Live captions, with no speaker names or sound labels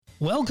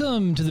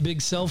Welcome to the Big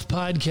Self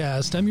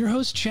Podcast. I'm your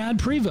host, Chad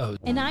Prevost.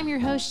 And I'm your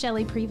host,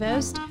 Shelly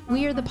Prevost.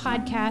 We are the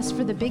podcast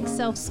for the Big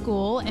Self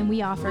School, and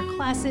we offer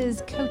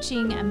classes,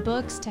 coaching, and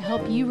books to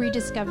help you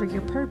rediscover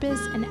your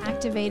purpose and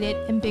activate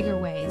it in bigger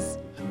ways.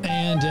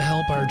 And to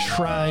help our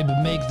tribe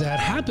make that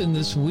happen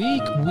this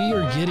week, we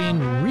are getting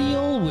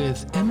real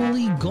with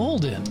Emily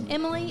Golden.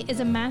 Emily is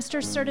a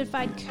master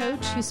certified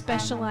coach who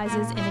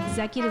specializes in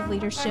executive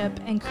leadership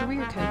and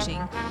career coaching.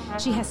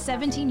 She has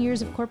 17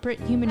 years of corporate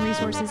human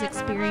resources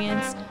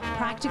experience,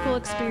 practical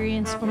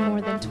experience for more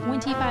than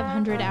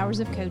 2,500 hours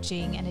of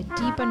coaching, and a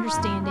deep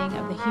understanding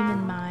of the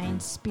human mind,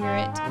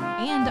 spirit,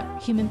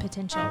 and human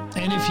potential.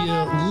 And if you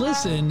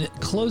listen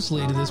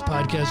closely to this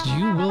podcast,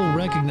 you will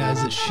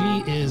recognize that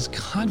she is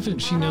confident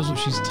she knows what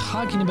she's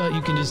talking about.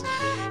 You can just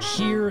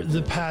hear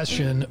the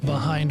passion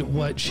behind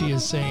what she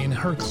is saying.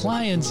 Her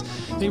clients,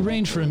 they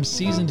range from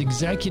seasoned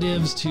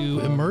executives to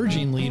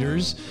emerging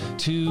leaders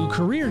to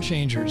career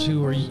changers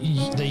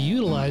they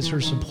utilize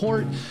her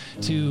support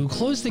to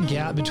close the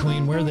gap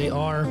between where they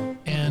are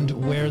and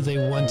where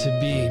they want to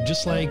be.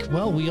 Just like,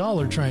 well, we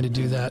all are trying to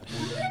do that.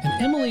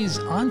 And Emily's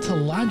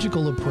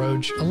ontological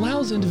approach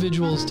allows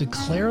individuals to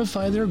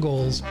clarify their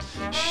goals,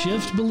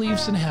 shift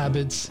beliefs and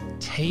habits,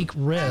 take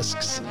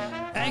risks,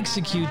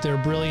 execute their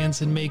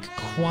brilliance, and make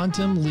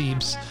quantum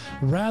leaps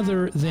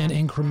rather than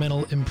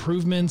incremental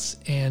improvements.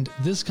 And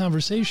this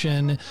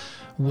conversation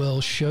will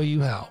show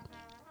you how.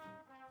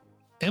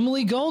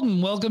 Emily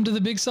Golden, welcome to the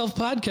Big Self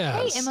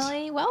Podcast. Hey,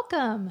 Emily,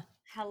 welcome.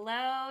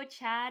 Hello,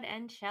 Chad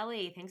and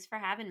Shelly. Thanks for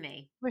having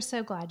me. We're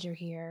so glad you're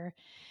here.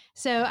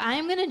 So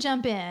I'm going to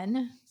jump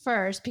in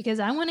first because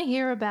I want to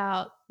hear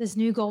about this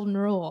new golden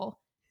rule.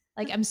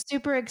 I'm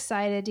super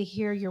excited to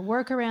hear your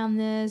work around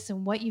this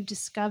and what you've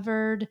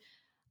discovered.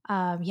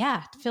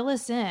 Fill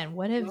us in.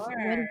 What is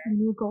the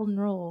new golden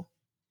rule?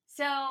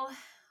 So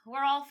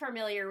we're all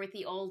familiar with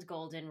the old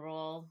golden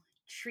rule: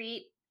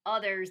 treat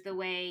others the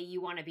way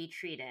you want to be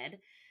treated.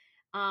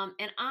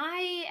 And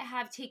I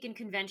have taken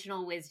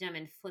conventional wisdom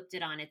and flipped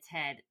it on its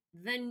head,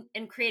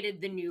 and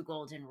created the new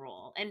golden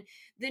rule. And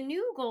the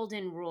new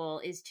golden rule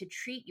is to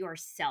treat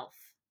yourself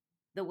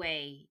the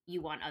way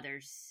you want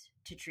others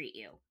to treat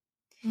you.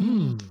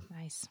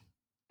 Nice.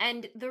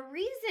 And the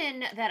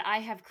reason that I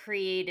have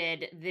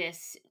created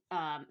this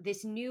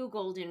new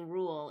golden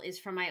rule is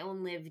from my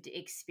own lived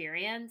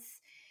experience.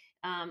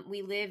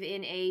 We live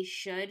in a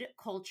should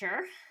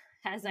culture,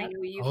 as I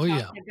know you've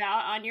talked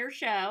about on your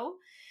show.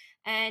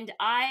 And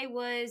I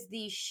was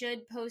the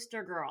should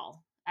poster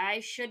girl. I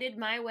shoulded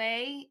my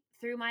way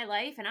through my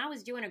life, and I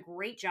was doing a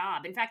great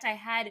job. In fact, I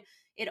had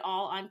it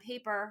all on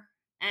paper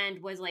and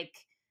was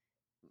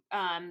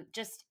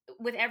just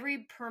with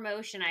every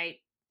promotion, I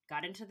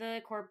got into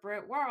the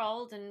corporate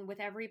world, and with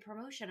every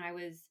promotion, I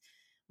was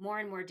more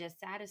and more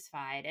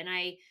dissatisfied. And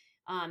I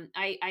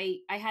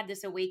had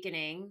this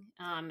awakening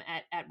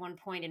at one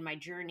point in my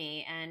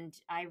journey, and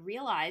I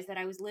realized that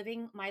I was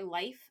living my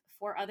life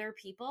for other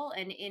people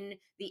and in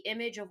the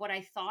image of what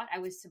I thought I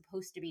was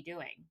supposed to be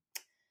doing.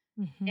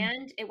 Mm-hmm.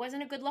 And it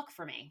wasn't a good look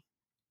for me.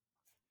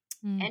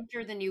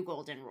 Enter the new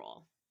golden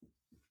rule.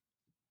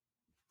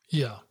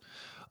 Yeah.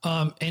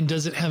 And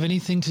does it have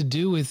anything to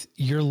do with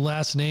your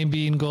last name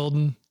being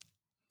Golden?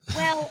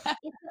 Well,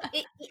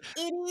 it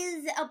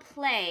is a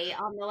play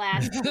on the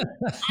last name.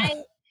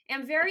 I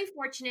am very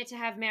fortunate to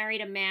have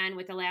married a man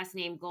with the last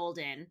name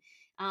Golden.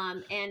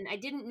 And I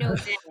didn't know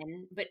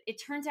then, but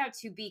it turns out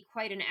to be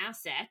quite an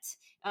asset.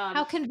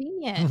 How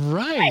convenient.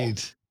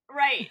 Right.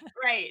 Right.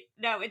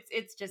 No,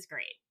 it's just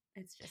great.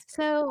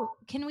 So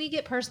can we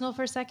get personal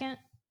for a second?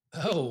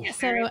 Oh.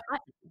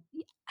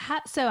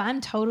 So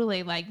I'm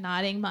totally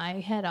nodding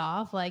my head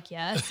off,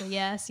 yes.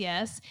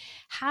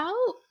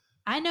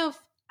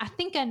 I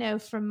think I know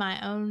from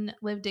my own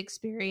lived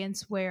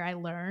experience where I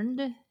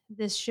learned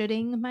this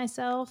shoulding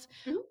myself.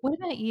 Mm-hmm. What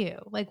about you?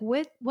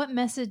 What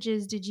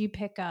messages did you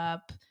pick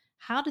up?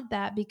 How did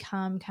that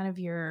become kind of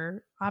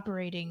your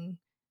operating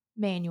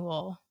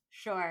manual?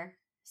 Sure.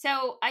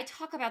 So I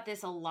talk about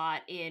this a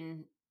lot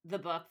in the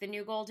book, The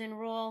New Golden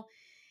Rule.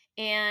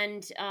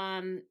 And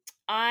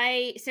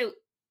I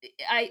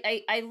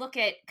look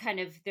at kind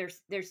of,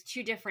 there's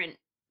two different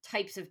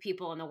types of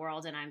people in the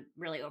world, and I'm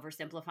really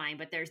oversimplifying,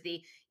 but there's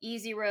the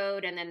easy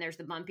road and then there's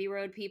the bumpy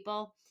road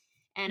people.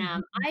 And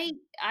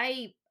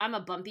I'm a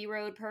bumpy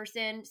road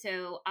person.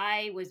 So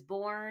I was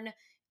born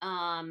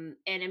and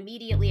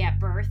immediately at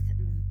birth,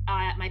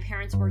 my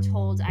parents were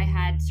told I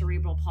had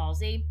cerebral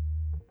palsy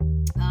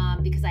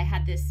because I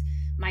had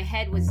my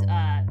head was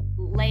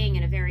laying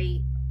in a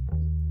very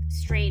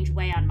strange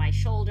way on my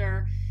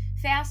shoulder.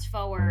 Fast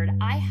forward,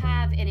 I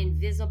have an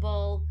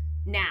invisible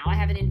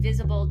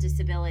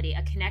disability,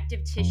 a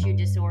connective tissue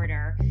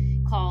disorder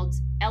called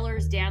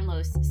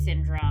Ehlers-Danlos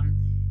syndrome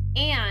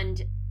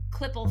and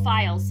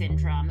Klippel-Feil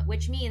syndrome,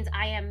 which means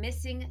I am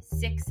missing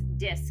 6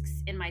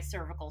 discs in my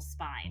cervical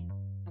spine.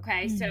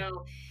 Okay.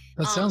 So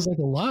that sounds like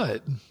a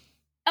lot.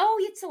 Oh,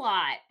 it's a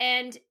lot.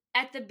 And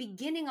at the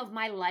beginning of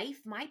my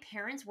life, my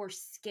parents were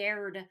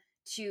scared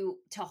to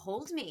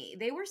hold me.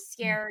 They were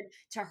scared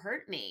to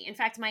hurt me. In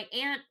fact, my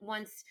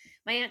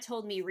aunt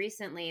told me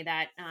recently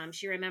that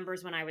she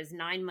remembers when I was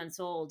 9 months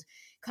old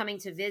coming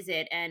to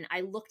visit, and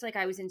I looked like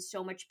I was in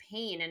so much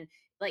pain, and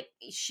like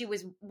she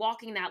was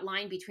walking that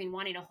line between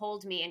wanting to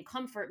hold me and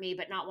comfort me,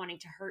 but not wanting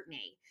to hurt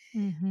me.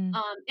 Mm-hmm.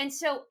 And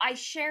so I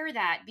share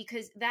that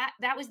because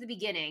that was the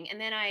beginning. And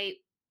then I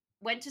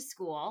went to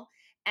school,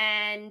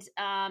 and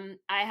I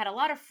had a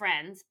lot of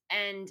friends,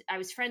 and I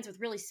was friends with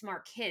really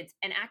smart kids,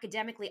 and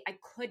academically I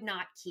could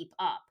not keep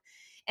up.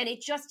 And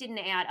it just didn't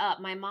add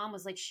up. My mom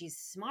was like, she's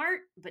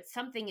smart, but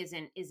something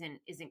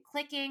isn't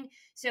clicking.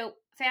 So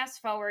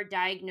fast forward,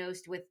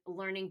 diagnosed with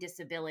learning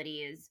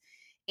disabilities.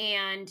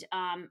 And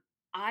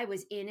I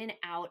was in and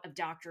out of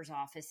doctors'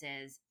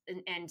 offices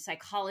and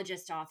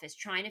psychologist office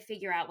trying to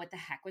figure out what the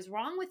heck was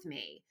wrong with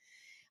me.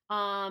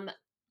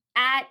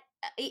 At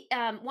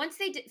Once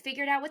they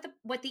figured out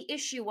what the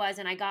issue was,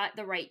 and I got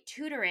the right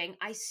tutoring,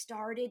 I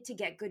started to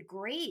get good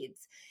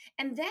grades.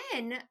 And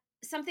then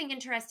something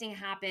interesting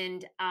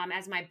happened.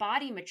 As my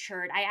body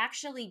matured, I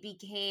actually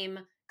became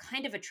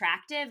kind of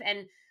attractive,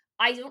 and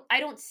I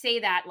don't say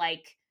that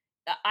like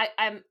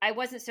I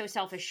wasn't so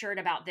self-assured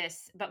about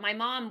this, but my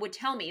mom would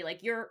tell me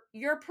like you're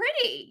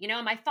pretty,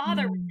 and my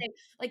father would say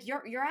like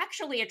you're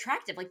actually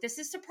attractive. Like this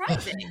is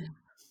surprising.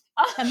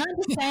 I'm not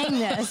just saying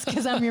this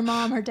because I'm your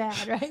mom or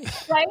dad,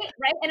 right? Right.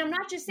 And I'm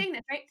not just saying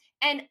that, right?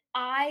 And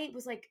I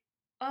was like,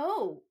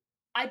 oh,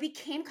 I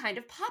became kind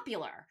of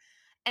popular.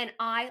 And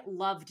I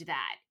loved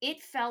that.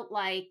 It felt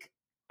like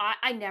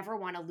I never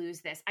want to lose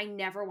this. I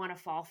never want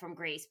to fall from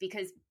grace,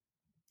 because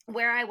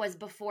where I was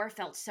before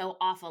felt so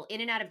awful,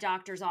 in and out of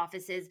doctors'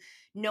 offices,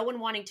 no one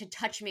wanting to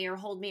touch me or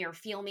hold me or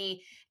feel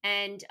me.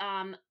 And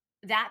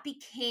that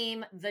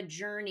became the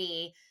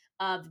journey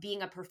of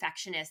being a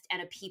perfectionist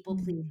and a people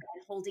pleaser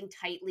and holding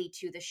tightly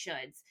to the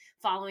shoulds,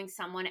 following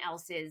someone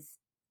else's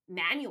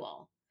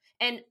manual.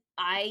 And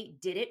I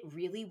did it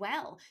really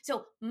well.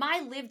 So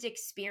my lived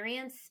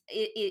experience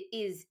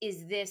is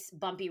this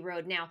bumpy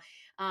road. Now,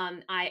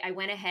 I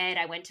went ahead,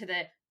 I went to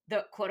the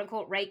quote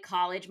unquote right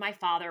college my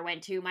father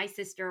went to, my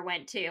sister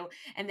went to,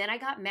 and then I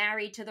got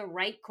married to the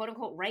right quote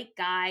unquote right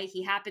guy.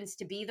 He happens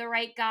to be the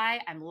right guy.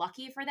 I'm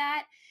lucky for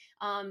that.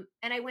 And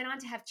I went on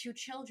to have 2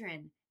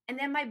 children. And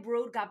then my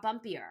road got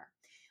bumpier.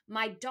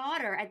 My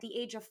daughter, at the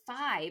age of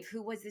 5,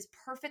 who was this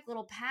perfect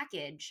little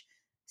package,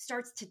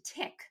 starts to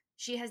tick.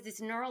 She has these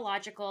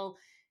neurological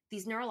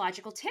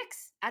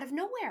tics out of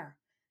nowhere.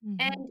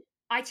 And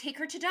I take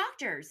her to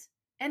doctors,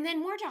 and then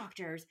more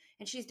doctors,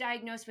 and she's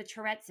diagnosed with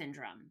Tourette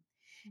syndrome.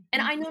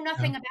 And I know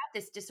nothing about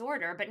this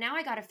disorder, but now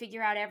I got to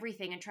figure out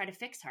everything and try to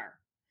fix her.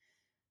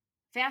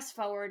 Fast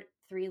forward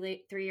 3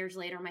 years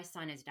later, my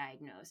son is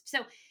diagnosed.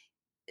 So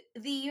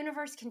the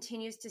universe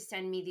continues to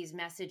send me these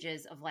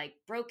messages of like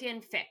broken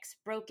fix.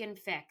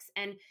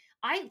 And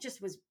I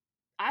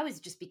was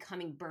just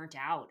becoming burnt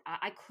out.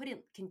 I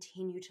couldn't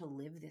continue to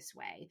live this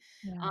way.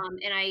 Yeah.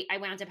 And I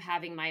wound up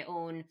having my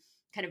own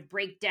kind of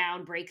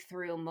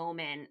breakthrough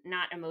moment,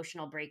 not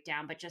emotional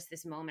breakdown, but just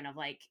this moment of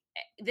like,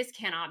 this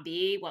cannot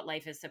be what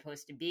life is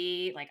supposed to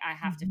be. Like I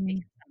have to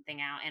figure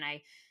something out. And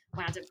I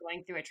wound up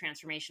going through a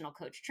transformational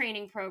coach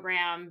training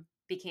program,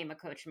 became a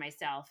coach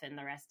myself, and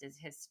the rest is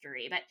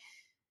history. But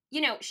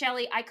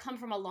Shelly, I come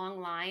from a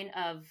long line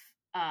of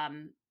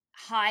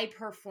high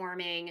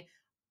performing,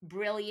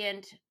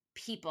 brilliant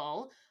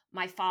people.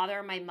 My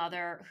father, my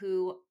mother,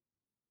 who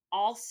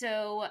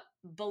also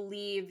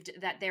believed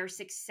that their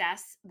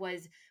success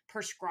was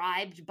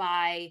prescribed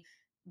by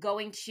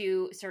going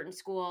to certain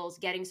schools,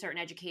 getting certain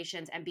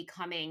educations, and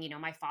becoming,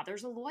 my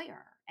father's a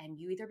lawyer, and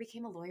you either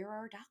became a lawyer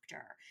or a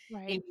doctor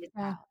in his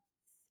house.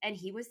 And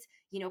he was,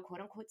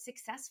 quote unquote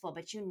successful,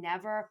 but you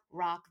never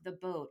rock the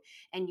boat,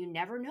 and you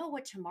never know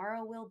what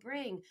tomorrow will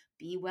bring.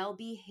 Be well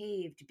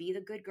behaved, be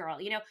the good girl,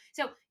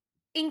 so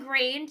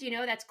ingrained,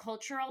 that's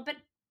cultural, but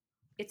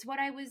it's what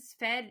I was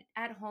fed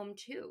at home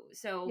too.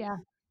 So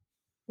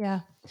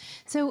yeah.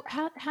 So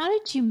how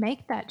did you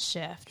make that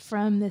shift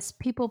from this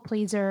people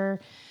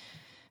pleaser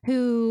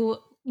who,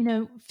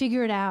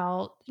 figured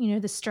out,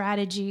 the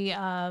strategy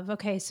of,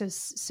 okay,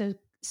 so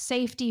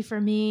safety for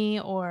me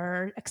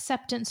or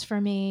acceptance for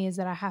me is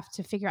that I have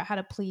to figure out how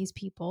to please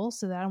people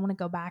so that I want to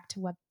go back to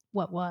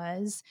what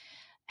was.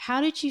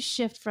 How did you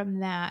shift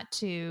from that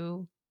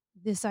to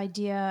this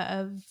idea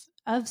of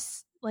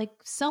like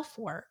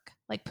self-work,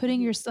 like putting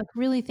your, like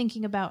really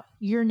thinking about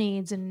your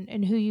needs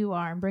and who you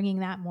are and bringing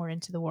that more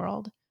into the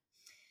world?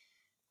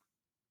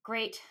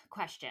 Great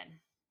question.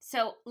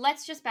 So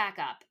let's just back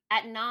up.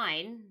 At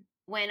 9,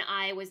 when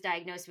I was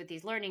diagnosed with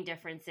these learning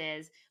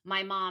differences,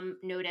 my mom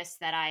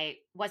noticed that I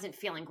wasn't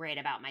feeling great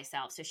about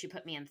myself. So she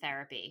put me in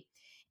therapy.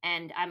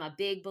 And I'm a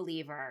big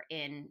believer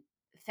in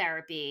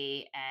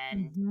therapy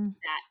and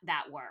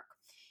that work.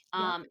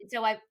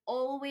 So I've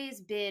always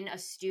been a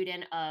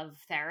student of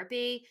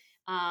therapy.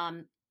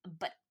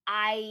 But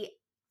I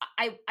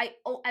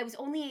was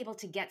only able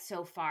to get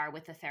so far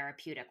with the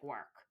therapeutic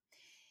work.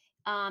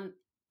 The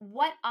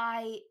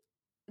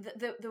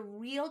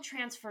real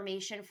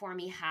transformation for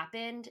me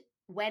happened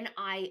when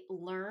I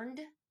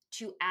learned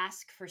to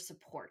ask for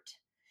support.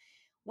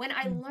 When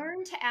I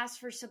learned to ask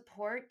for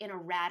support in a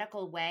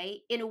radical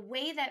way, in a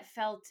way that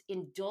felt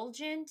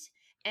indulgent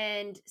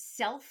and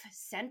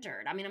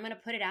self-centered, I mean, I'm going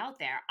to put it out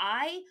there.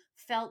 I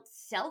felt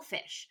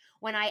selfish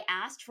when I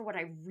asked for what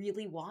I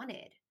really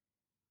wanted,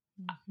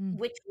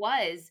 which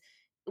was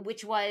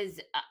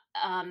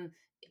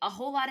a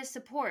whole lot of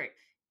support,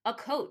 a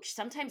coach,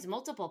 sometimes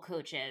multiple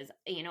coaches,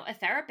 a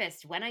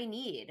therapist when I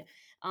need,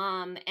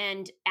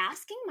 and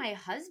asking my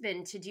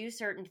husband to do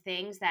certain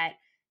things that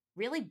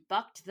really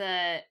bucked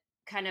the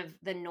kind of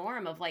the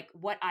norm of like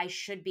what I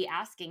should be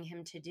asking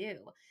him to do.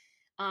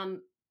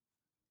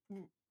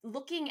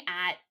 Looking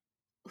at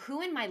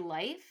who in my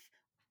life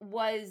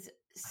was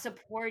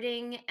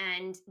supporting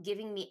and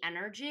giving me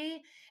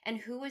energy and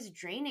who was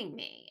draining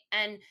me,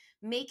 and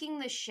making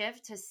the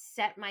shift to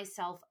set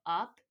myself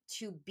up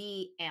to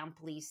be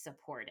amply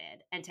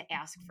supported and to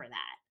ask for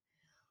that.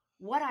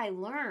 What I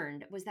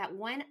learned was that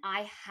when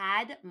I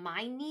had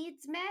my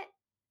needs met,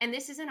 and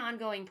this is an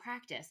ongoing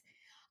practice,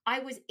 I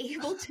was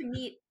able to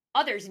meet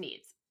others'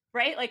 needs,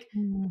 right? Like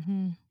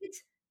my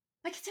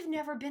kids have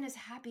never been as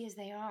happy as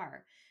they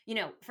are.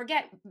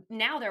 Forget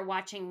now they're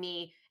watching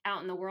me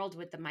out in the world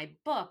with my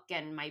book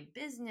and my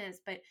business,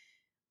 but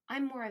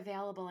I'm more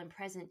available and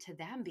present to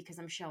them because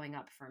I'm showing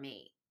up for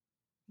me.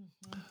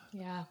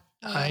 Yeah.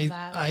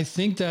 I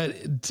think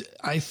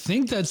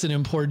that's an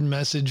important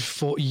message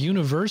for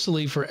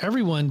universally for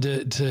everyone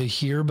to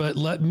hear. But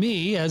let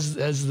me, as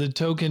the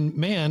token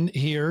man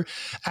here,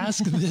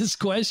 ask this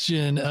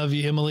question of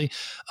you, Emily.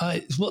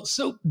 Well,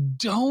 so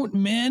don't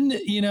men,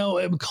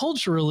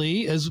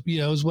 culturally, as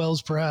well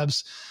as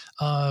perhaps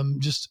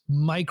just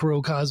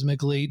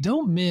microcosmically,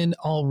 don't men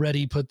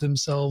already put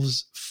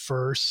themselves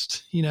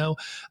first?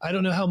 I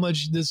don't know how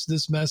much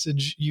this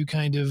message you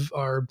kind of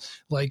are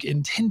like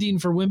intending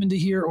for women to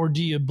hear, or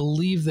do you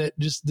believe that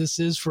just this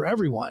is for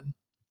everyone?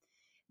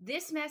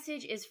 This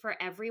message is for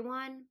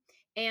everyone.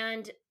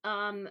 And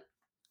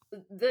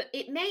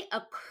it may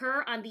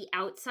occur on the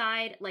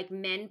outside, like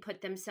men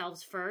put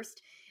themselves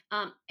first.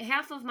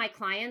 Half of my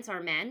clients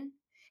are men,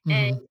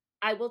 and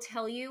I will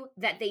tell you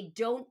that they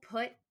don't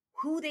put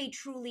who they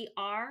truly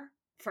are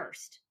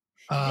first.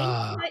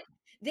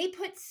 They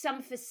put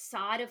some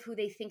facade of who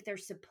they think they're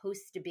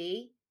supposed to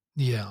be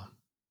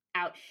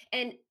out.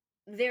 And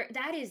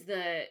that is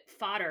the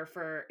fodder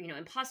for,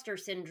 imposter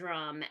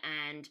syndrome.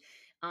 And,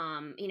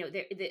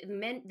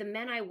 the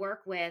men I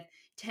work with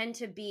tend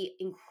to be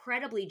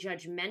incredibly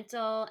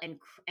judgmental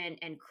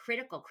and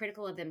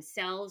critical of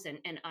themselves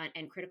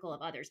and critical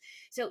of others.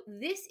 So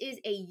this is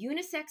a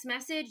unisex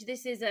message.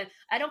 This is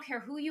I don't care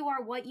who you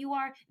are, what you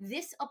are,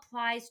 this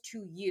applies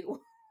to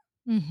you.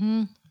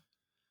 Mm-hmm.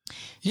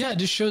 Yeah, it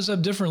just shows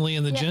up differently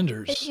in the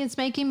genders. It's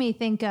making me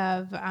think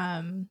of,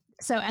 and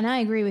I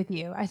agree with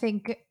you. I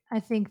think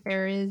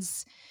there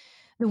is,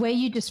 the way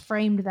you just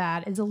framed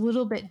that is a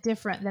little bit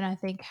different than I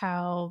think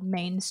how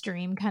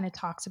mainstream kind of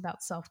talks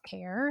about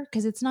self-care,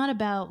 because it's not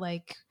about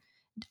like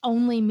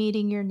only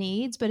meeting your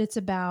needs, but it's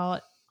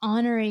about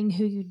honoring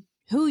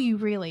who you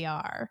really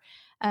are.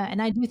 And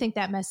I do think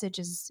that message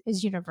is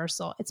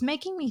universal. It's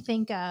making me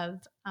think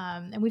of,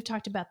 and we've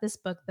talked about this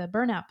book, the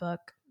Burnout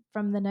book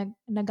from the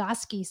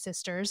Nagoski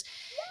sisters.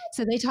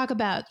 So they talk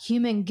about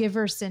human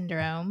giver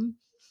syndrome,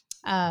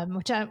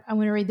 which I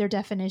want to read their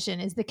definition,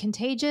 is the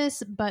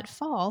contagious but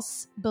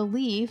false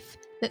belief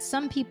that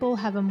some people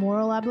have a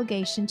moral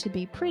obligation to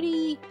be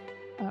pretty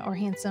or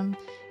handsome,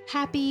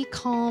 happy,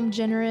 calm,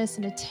 generous,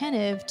 and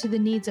attentive to the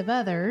needs of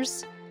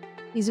others.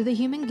 These are the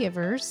human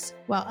givers,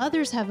 while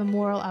others have a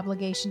moral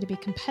obligation to be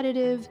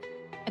competitive,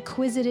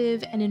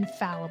 acquisitive, and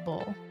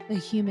infallible, the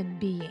human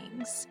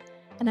beings.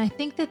 And I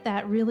think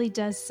that really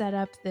does set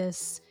up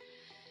this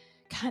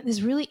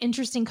really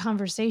interesting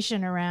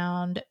conversation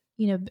around,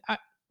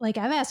 like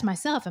I've asked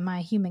myself, am I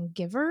a human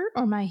giver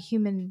or am I a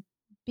human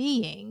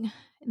being?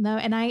 No,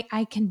 and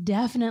I can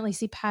definitely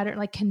see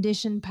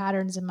conditioned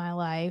patterns in my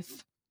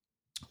life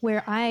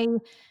where I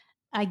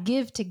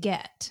give to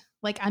get.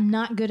 Like I'm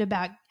not good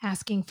about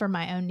asking for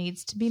my own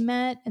needs to be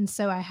met. And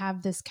so I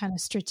have this kind of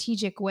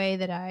strategic way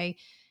that I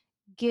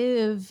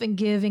give and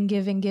give and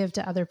give and give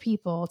to other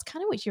people. It's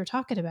kind of what you're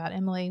talking about,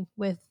 Emily,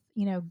 with,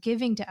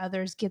 giving to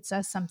others gets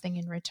us something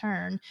in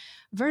return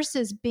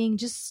versus being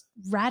just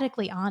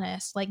radically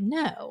honest. Like,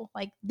 no,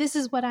 like this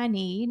is what I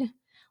need.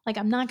 Like,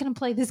 I'm not going to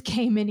play this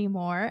game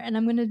anymore. And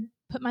I'm going to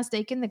put my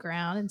stake in the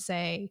ground and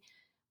say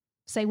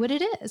what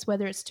it is,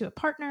 whether it's to a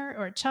partner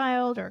or a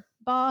child or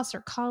boss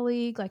or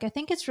colleague. Like, I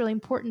think it's really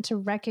important to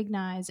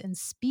recognize and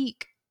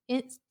speak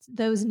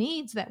those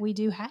needs that we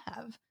do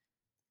have.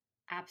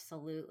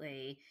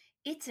 Absolutely.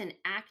 It's an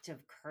act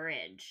of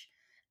courage.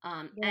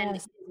 Yes. And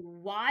it's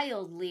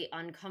wildly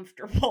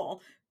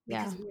uncomfortable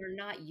because we're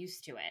not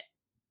used to it.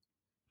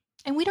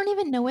 And we don't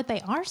even know what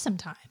they are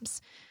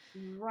sometimes.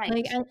 Right.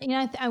 Like,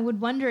 I would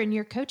wonder in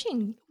your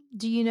coaching,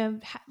 do you know,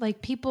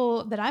 like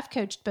people that I've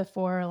coached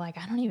before, like,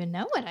 I don't even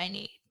know what I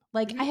need.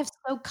 Like I have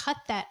so cut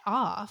that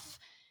off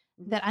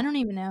that I don't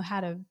even know how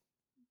to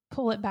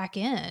pull it back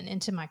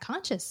into my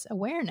conscious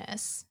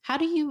awareness. How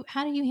do you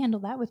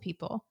handle that with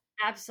people?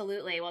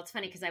 Absolutely. Well, it's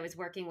funny because I was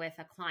working with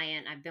a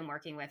client I've been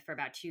working with for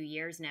about 2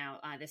 years now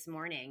this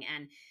morning.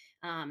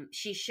 And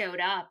she showed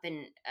up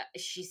and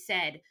she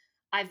said,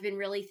 I've been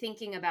really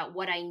thinking about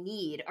what I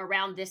need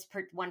around this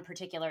one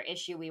particular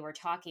issue we were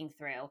talking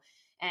through.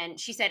 And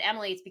she said,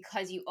 Emily, it's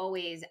because you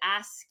always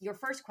ask, your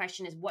first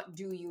question is, what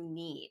do you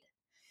need?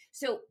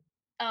 So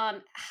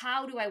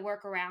how do I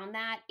work around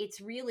that?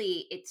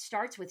 It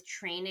starts with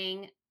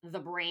training the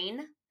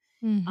brain,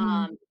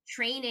 Mm-hmm.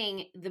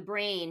 training the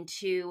brain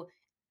to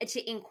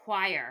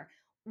inquire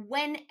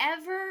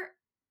whenever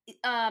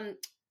um,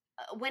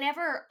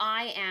 whenever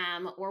I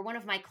am or one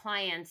of my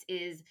clients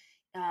is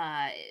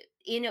uh,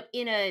 in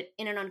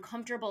an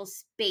uncomfortable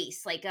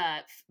space, like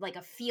a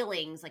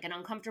feelings, like an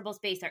uncomfortable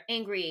space, they're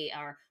angry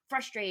or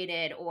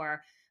frustrated,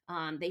 or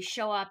they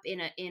show up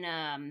in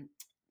a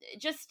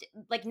just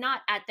like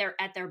not at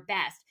their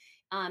best.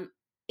 Um,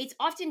 it's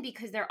often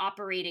because they're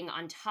operating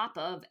on top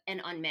of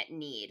an unmet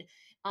need.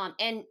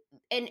 And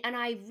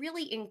I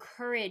really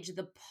encourage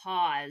the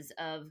pause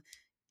of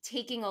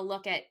taking a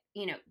look at,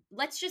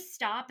 let's just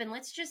stop and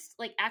let's just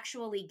like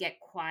actually get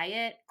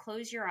quiet,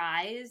 close your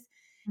eyes,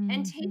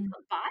 and take Mm-hmm.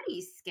 a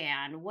body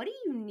scan. What do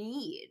you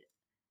need?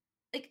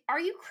 Like, are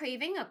you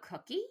craving a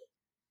cookie?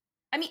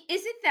 I mean,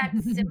 is it that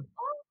simple?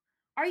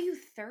 Are you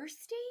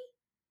thirsty?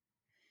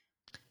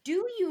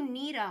 Do you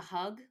need a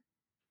hug?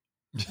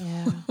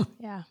 Yeah.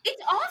 Yeah.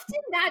 It's often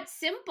that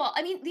simple.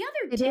 I mean, the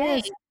other It day,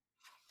 is.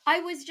 I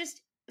was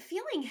just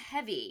feeling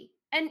heavy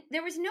and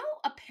there was no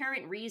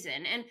apparent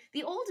reason. And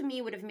the old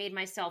me would have made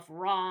myself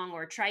wrong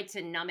or tried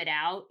to numb it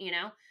out, But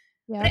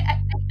Yep.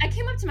 I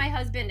came up to my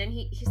husband and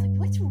he's like,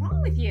 what's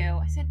wrong with you?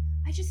 I said,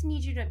 I just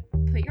need you to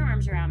put your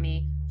arms around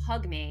me,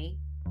 hug me,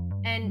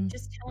 and Mm.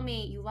 just tell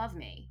me you love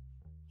me.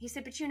 He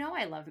said, but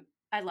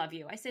I love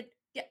you. I said,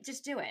 yeah,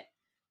 just do it.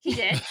 He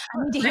did.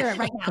 I need to hear it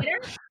right now.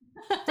 Later,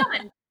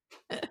 done.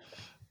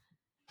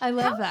 I How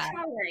love that.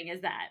 empowering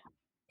is that?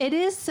 It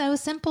is so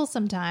simple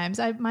sometimes.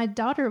 My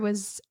daughter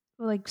was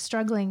like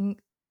struggling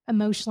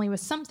emotionally with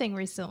something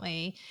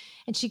recently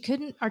and she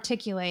couldn't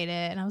articulate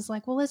it. And I was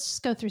like, well, let's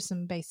just go through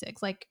some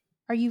basics. Like,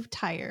 are you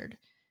tired?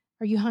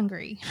 Are you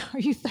hungry? Are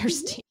you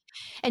thirsty?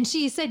 And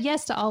she said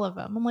yes to all of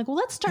them. I'm like, well,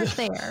 let's start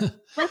there.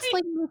 Let's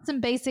like with some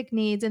basic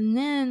needs and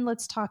then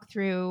let's talk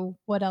through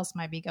what else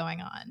might be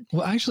going on.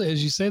 Well, actually,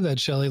 as you say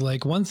that, Shelley,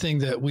 like one thing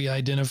that we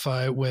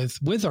identify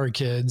with our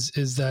kids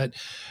is that,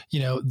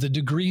 the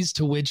degrees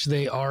to which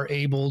they are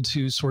able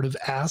to sort of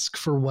ask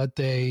for what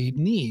they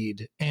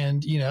need.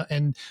 And,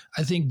 and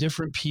I think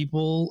different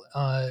people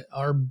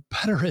are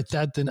better at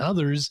that than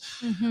others.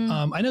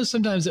 Mm-hmm. I know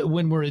sometimes that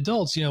when we're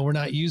adults, we're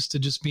not used to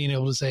just being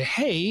able to say,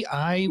 hey,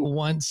 I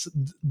want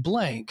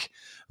blank.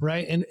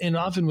 Right. And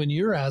often when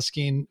you're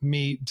asking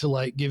me to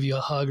like give you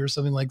a hug or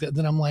something like that,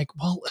 then I'm like,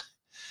 well,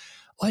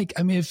 like,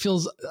 I mean,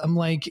 I'm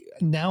like,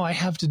 now I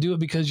have to do it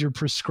because you're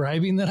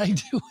prescribing that I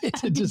do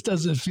it. It just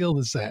doesn't feel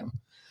the same.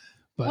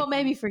 But, well,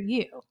 maybe for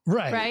you.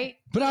 Right. Right.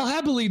 But I'll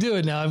happily do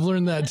it now. I've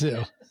learned that too.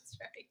 That's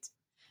right.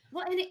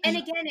 Well, and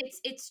again,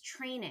 it's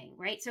training,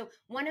 right? So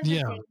one of the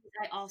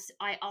things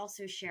I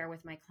also share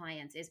with my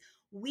clients is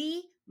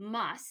we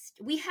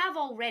have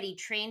already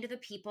trained the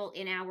people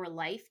in our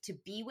life to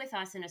be with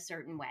us in a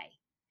certain way.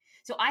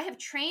 So I have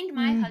trained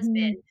my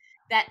husband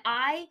that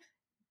I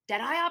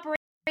operate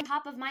on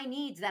top of my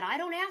needs, that I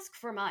don't ask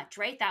for much,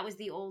 right? That was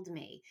the old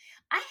me.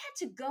 I had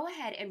to go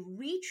ahead and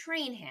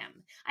retrain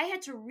him. I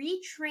had to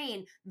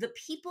retrain the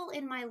people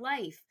in my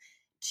life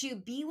to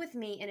be with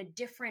me in a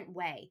different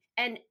way.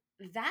 And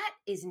that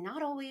is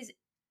not always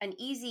an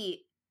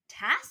easy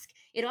task.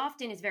 It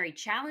often is very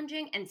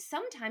challenging. And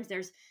sometimes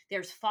there's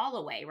fall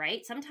away,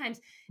 right? Sometimes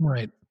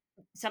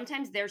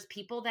there's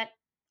people that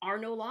are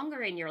no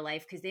longer in your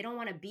life because they don't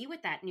want to be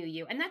with that new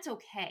you. And that's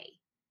okay.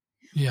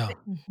 Yeah.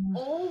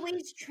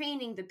 Always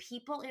training the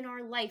people in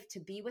our life to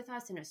be with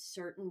us in a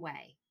certain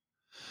way.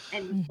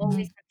 And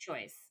always have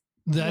choice.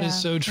 That is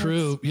so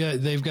true. Yeah.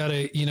 They've got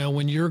to,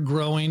 when you're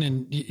growing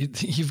and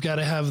you've got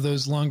to have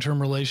those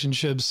long-term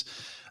relationships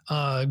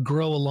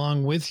grow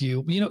along with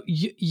you.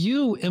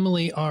 You,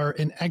 Emily, are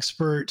an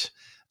expert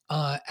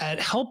at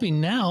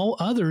helping now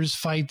others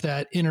fight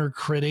that inner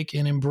critic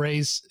and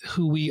embrace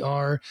who we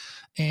are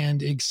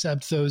and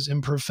accept those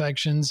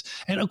imperfections.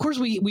 And of course,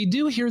 we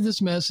do hear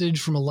this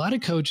message from a lot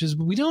of coaches,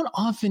 but we don't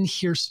often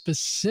hear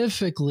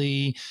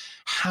specifically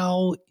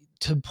how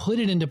to put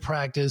it into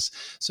practice.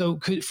 So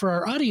for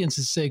our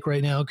audience's sake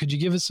right now, could you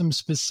give us some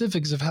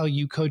specifics of how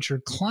you coach your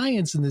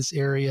clients in this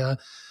area?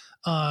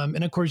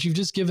 And of course, you've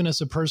just given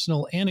us a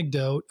personal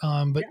anecdote,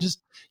 but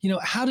just,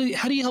 how do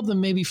you help them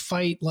maybe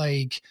fight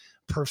like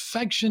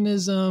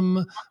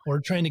perfectionism or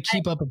trying to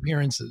keep up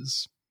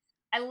appearances?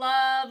 I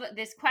love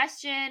this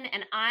question.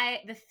 And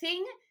the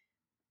thing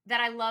that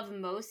I love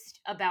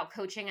most about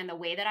coaching and the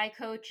way that I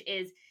coach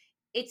is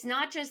it's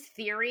not just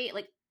theory,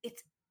 like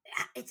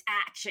it's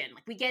action.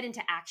 Like we get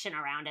into action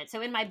around it.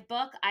 So in my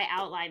book, I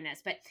outline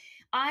this, but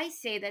I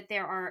say that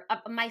there are,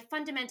 my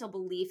fundamental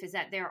belief is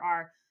that there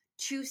are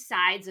two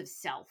sides of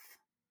self.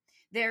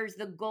 There's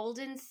the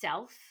golden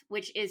self,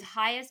 which is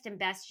highest and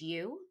best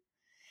you.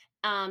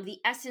 the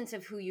essence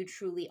of who you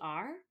truly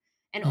are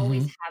and Mm-hmm.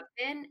 always have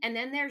been. And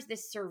then there's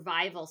this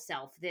survival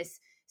self, this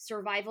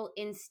survival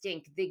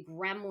instinct, the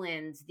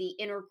gremlins, the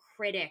inner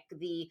critic,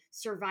 the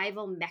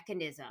survival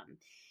mechanism.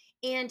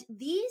 And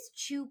these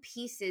two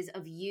pieces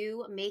of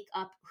you make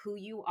up who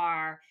you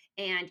are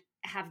and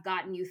have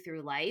gotten you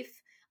through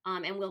life,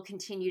 and will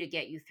continue to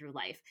get you through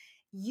life.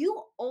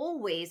 You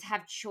always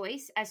have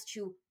choice as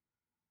to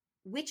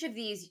which of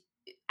these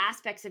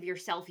aspects of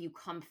yourself you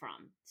come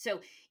from.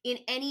 So in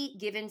any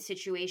given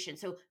situation,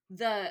 so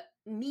the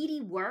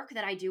meaty work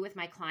that I do with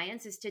my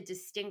clients is to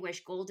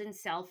distinguish golden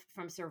self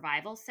from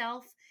survival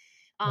self.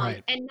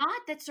 Right. And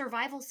not that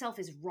survival self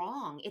is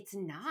wrong. It's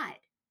not.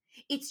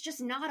 It's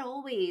just not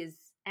always,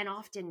 and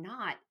often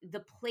not,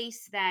 the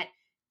place that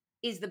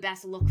is the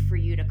best look for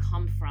you to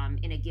come from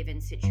in a given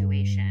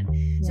situation.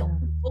 Yeah. So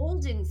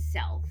golden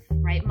self,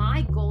 right?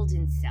 My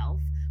golden self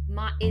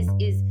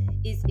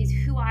is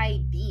who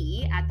I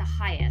be at the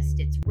highest.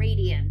 It's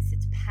radiance,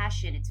 it's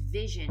passion, it's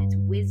vision, it's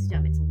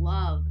wisdom, it's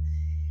love.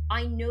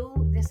 I know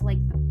this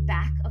like the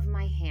back of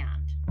my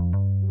hand.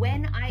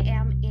 When I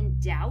am in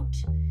doubt,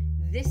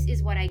 this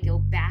is what I go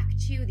back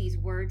to, these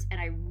words,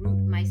 and I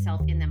root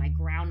myself in them. I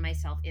ground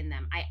myself in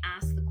them. I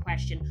ask the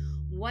question,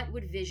 what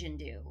would vision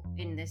do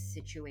in this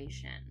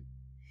situation?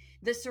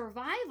 The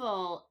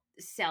survival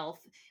self,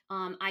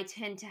 I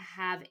tend to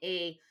have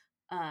a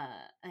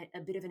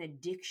bit of an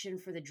addiction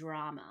for the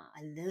drama.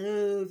 I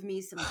love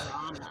me some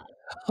drama.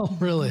 Oh,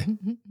 really?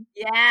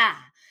 Yeah.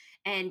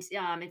 And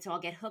so I'll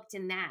get hooked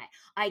in that.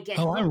 I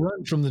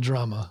run from the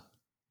drama.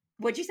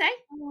 What'd you say?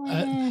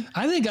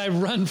 I think I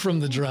run from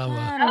the drama.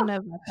 I don't know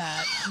about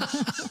that.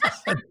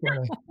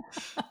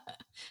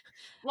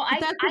 Well,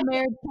 that's a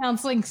marriage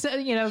counseling,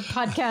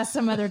 podcast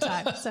some other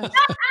time. So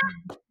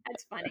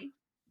that's funny.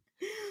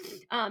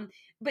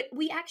 But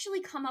we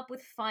actually come up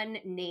with fun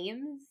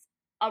names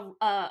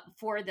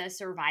for the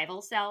survival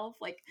self.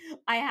 Like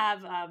I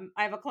have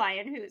a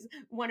client who's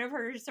one of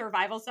her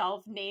survival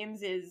self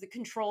names is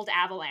Controlled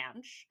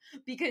Avalanche,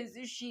 because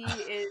she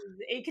is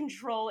a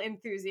control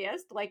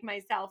enthusiast like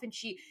myself, and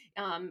she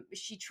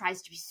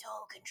tries to be so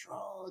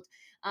controlled,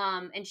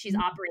 and she's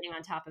operating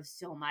on top of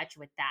so much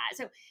with that.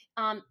 So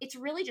it's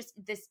really just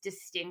this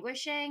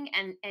distinguishing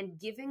and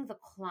giving the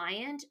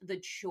client the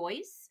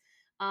choice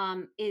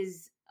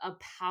is a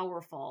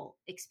powerful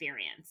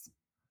experience.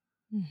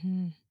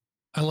 Mm-hmm.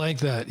 I like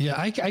that. Yeah,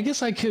 I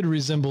guess I could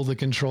resemble the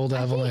controlled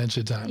avalanche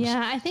at times.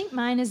 Yeah, I think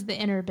mine is the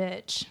inner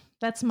bitch.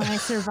 That's my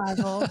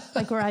survival,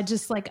 like where I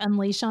just like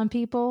unleash on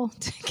people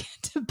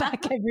to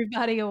back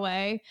everybody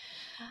away.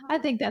 I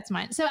think that's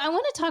mine. So I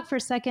want to talk for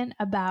a second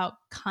about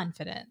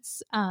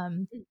confidence.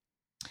 And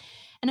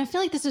I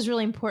feel like this is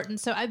really important.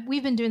 So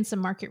we've been doing some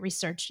market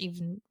research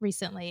even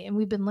recently, and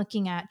we've been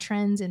looking at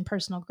trends in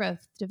personal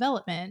growth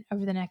development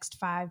over the next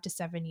 5 to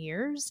 7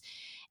 years.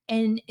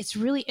 And it's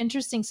really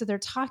interesting. So they're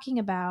talking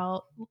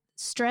about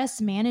stress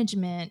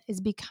management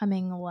is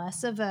becoming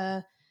less of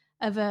a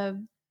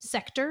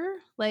sector,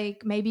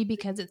 like maybe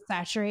because it's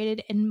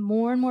saturated, and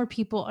more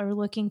people are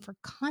looking for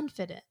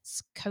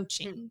confidence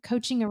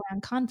coaching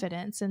around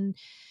confidence and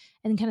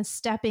kind of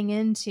stepping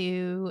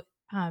into,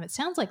 it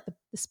sounds like the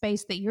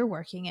space that you're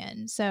working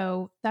in.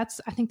 So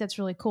I think that's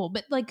really cool.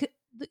 But like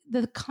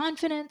the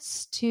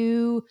confidence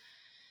to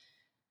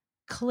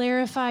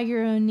clarify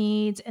your own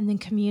needs and then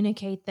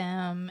communicate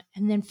them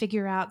and then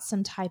figure out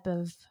some type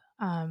of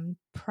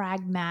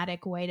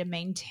pragmatic way to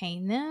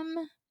maintain them.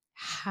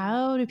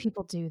 How do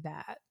people do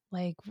that?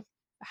 Like,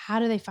 how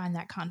do they find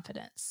that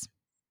confidence?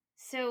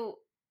 So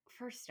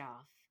first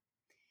off,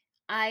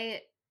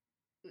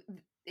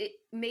 it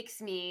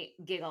makes me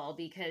giggle,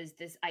 because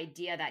this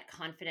idea that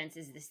confidence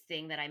is this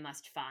thing that I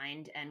must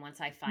find, and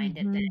once I find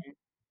it, then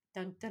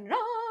dun, dun, dun,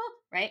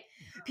 right?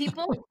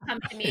 People come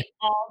to me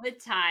all the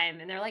time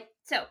and they're like,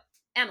 so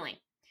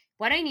Emily,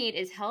 what I need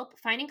is help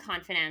finding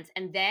confidence,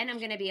 and then I'm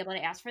going to be able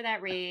to ask for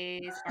that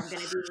raise, or I'm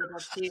going to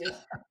be able to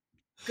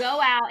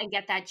go out and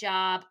get that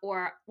job,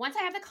 or once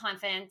I have the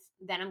confidence,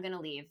 then I'm going to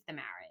leave the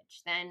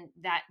marriage. Then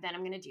I'm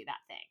going to do that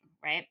thing,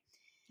 right?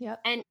 Yeah.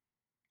 And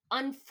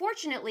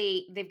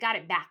unfortunately, they've got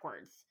it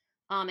backwards.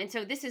 And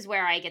so this is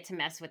where I get to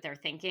mess with their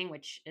thinking,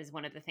 which is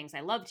one of the things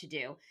I love to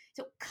do.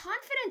 So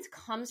confidence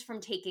comes from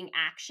taking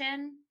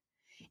action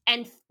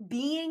and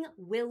being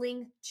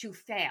willing to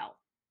fail,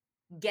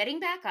 getting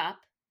back up,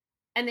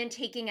 and then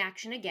taking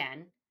action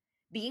again,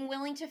 being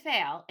willing to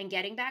fail and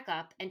getting back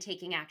up and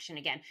taking action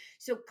again.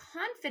 So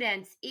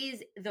confidence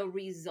is the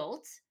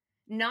result,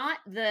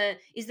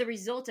 is the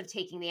result of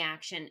taking the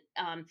action.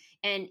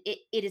 And it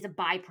is a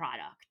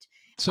byproduct.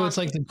 So it's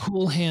like the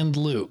cool hand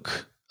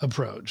Luke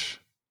approach.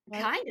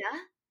 Kinda.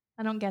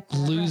 I don't get that.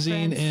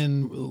 Losing reference.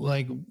 and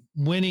like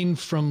winning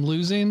from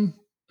losing.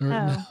 Or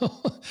no?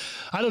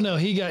 I don't know.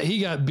 He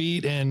got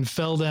beat and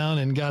fell down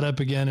and got up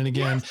again and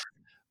again. Yes.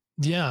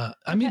 Yeah.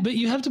 I mean, but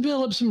you have to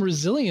build up some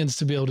resilience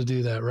to be able to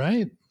do that,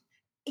 right?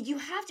 You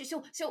have to.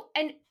 So,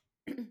 and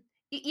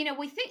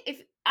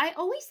I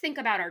always think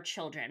about our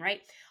children,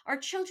 right? Our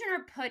children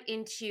are put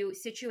into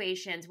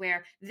situations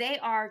where they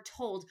are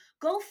told,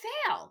 go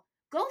fail,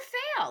 go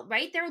fail,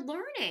 right? They're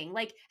learning.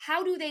 Like,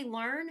 how do they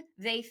learn?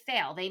 They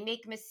fail, they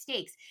make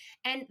mistakes,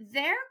 and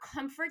their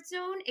comfort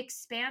zone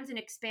expands and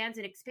expands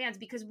and expands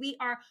because we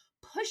are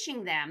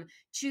pushing them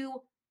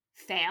to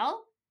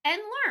fail and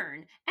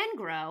learn and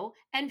grow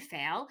and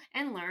fail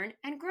and learn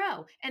and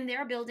grow. And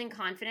they're building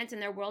confidence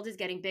and their world is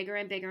getting bigger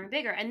and bigger and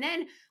bigger. And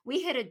then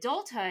we hit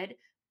adulthood,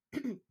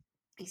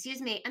 excuse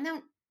me, and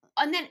then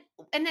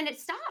it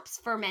stops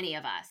for many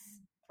of us,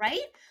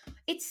 right?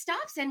 It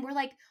stops and we're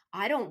like,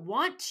 I don't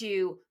want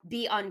to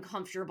be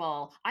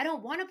uncomfortable. I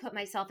don't want to put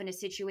myself in a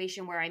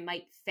situation where I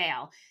might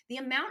fail. The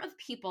amount of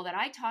people that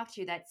I talk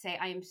to that say,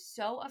 I am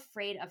so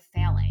afraid of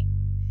failing.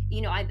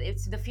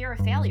 It's the fear of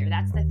failure.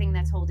 That's the thing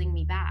that's holding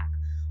me back.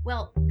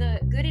 Well, the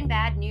good and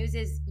bad news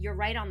is you're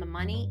right on the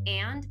money,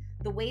 and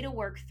the way to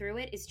work through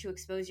it is to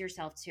expose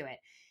yourself to it.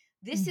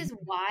 This is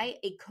why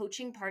a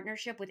coaching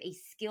partnership with a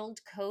skilled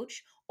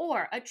coach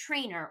or a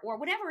trainer or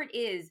whatever it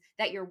is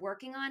that you're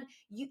working on,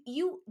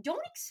 you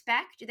don't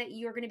expect that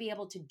you're going to be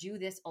able to do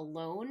this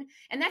alone.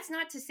 And that's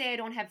not to say I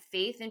don't have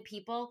faith in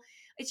people.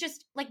 It's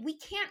just like we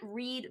can't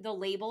read the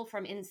label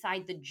from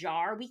inside the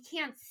jar. We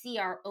can't see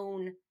our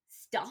own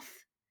stuff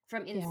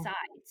from inside.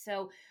 Yeah.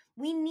 So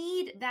we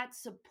need that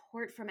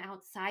support from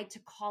outside to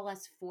call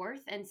us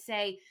forth and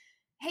say,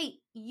 hey,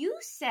 you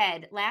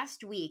said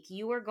last week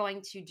you were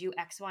going to do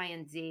X, Y,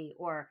 and Z,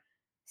 or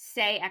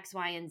say X,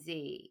 Y, and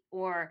Z,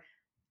 or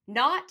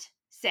not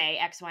say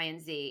X, Y,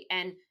 and Z.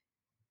 And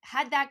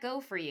how'd that go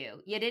for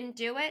you? You didn't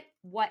do it?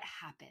 What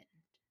happened?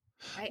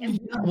 Right?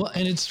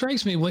 And it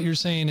strikes me what you're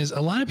saying is a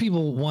lot of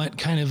people want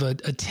kind of a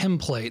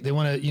template. They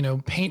want to,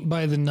 paint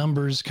by the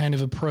numbers kind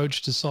of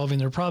approach to solving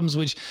their problems,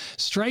 which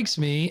strikes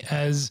me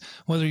as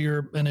whether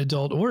you're an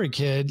adult or a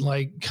kid,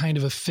 like kind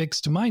of a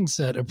fixed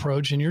mindset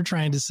approach. And you're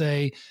trying to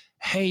say,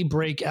 hey,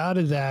 break out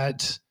of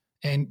that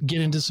and get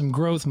into some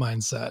growth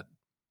mindset.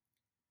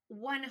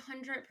 100%.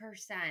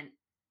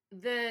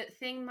 The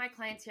thing my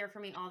clients hear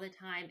from me all the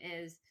time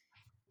is,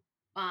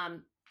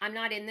 I'm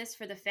not in this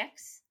for the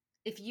fix.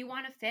 If you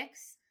want to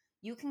fix,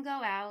 you can go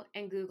out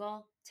and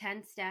Google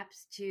 10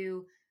 steps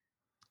to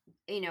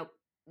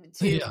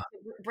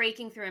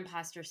breaking through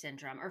imposter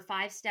syndrome, or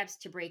 5 steps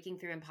to breaking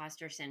through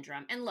imposter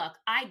syndrome. And look,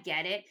 I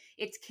get it.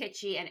 It's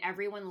kitschy and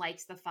everyone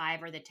likes the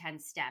 5 or the 10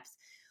 steps.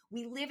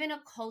 We live in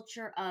a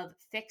culture of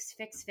fix,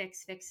 fix,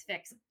 fix, fix,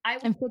 fix.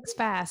 And fix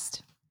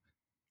fast.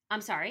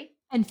 I'm sorry?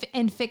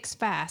 And fix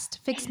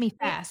fast. Fix me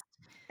fast.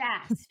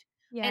 Fast.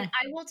 Yeah. And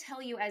I will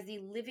tell you, as the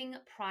living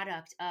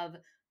product of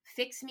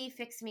fix me,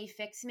 fix me,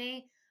 fix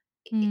me,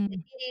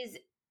 it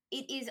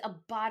is a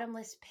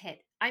bottomless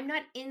pit. I'm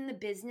not in the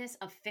business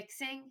of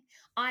fixing.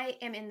 I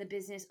am in the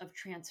business of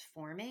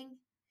transforming.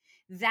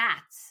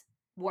 That's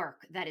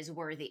work that is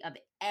worthy of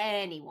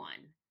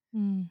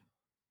anyone.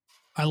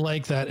 I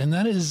like that. And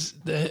that is,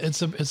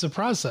 it's a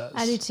process.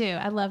 I do too.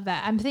 I love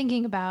that. I'm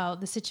thinking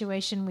about the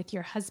situation with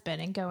your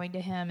husband and going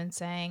to him and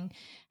saying,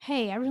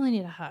 hey, I really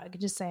need a hug.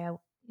 Just say,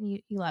 you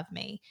love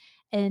me.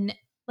 And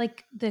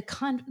like the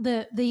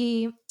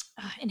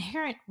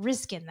inherent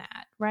risk in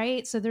that,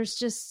 right? So there's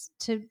just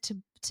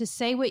to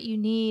say what you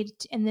need,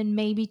 and then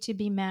maybe to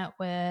be met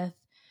with,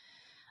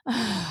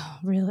 oh,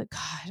 really,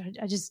 God,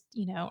 I just,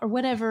 or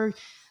whatever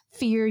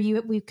fear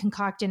we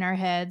concoct in our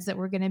heads that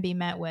we're going to be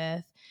met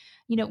with,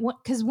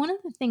 because one of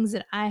the things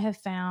that I have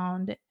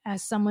found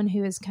as someone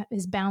who has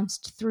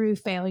bounced through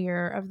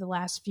failure over the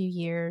last few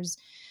years,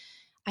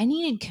 I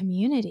needed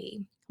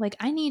community. Like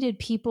I needed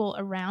people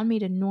around me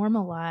to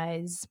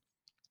normalize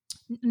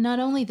not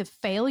only the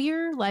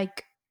failure,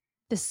 like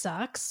this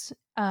sucks,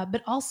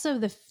 but also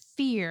the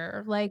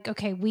fear, like,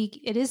 okay,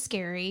 it is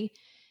scary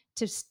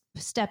to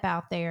step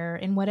out there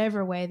in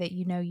whatever way that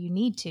you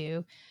need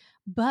to,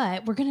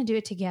 but we're going to do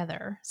it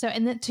together. So,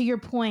 and then to your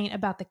point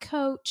about the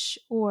coach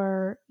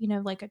or,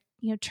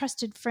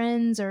 trusted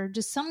friends or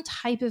just some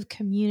type of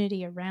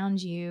community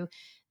around you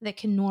that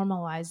can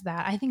normalize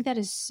that. I think that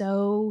is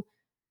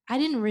I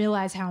didn't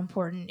realize how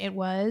important it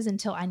was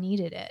until I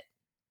needed it.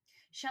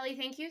 Shelly,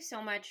 thank you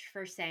so much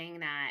for saying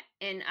that.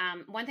 And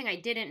one thing I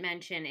didn't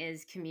mention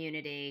is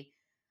community.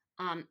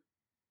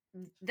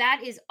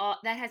 That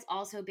has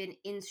also been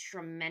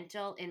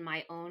instrumental in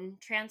my own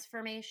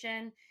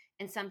transformation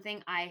and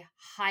something I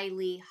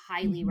highly,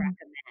 highly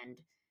recommend.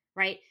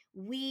 Right?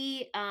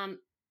 We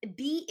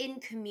be in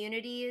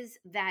communities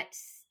that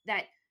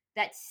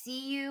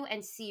see you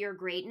and see your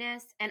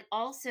greatness, and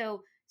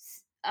also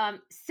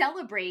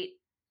celebrate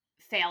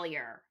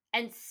failure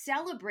and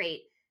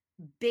celebrate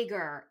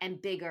bigger and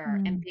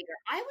bigger and bigger.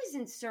 I was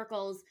in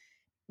circles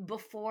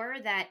before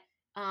that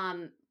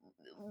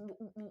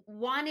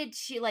wanted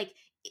to, like,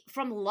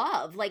 from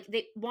love, like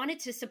they wanted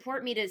to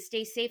support me to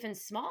stay safe and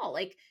small.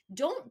 Like,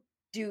 don't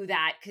do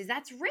that because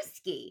that's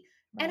risky.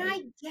 Right. And I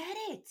get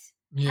it.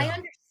 Yeah. I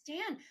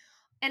understand.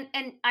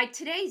 And I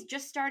today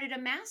just started a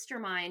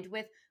mastermind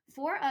with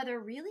 4 other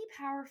really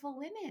powerful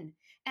women,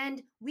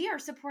 and we are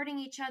supporting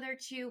each other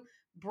to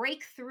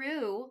break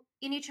through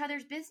in each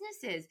other's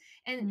businesses.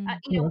 And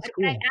what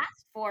cool. I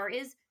asked for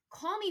is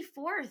call me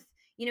forth.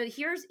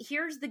 Here's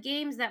the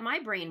games that my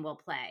brain will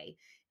play.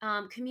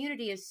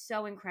 community is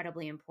so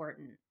incredibly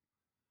important.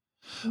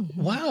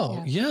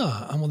 Wow.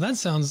 Yeah. Well, that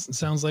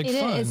sounds like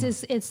fun.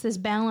 It's this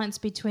balance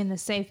between the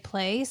safe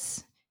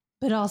place,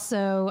 but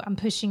also I'm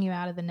pushing you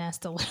out of the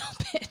nest a little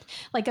bit.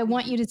 Like I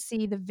want you to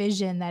see the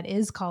vision that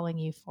is calling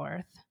you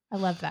forth. I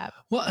love that.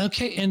 Well,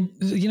 okay. And,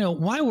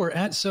 while we're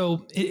at,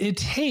 so it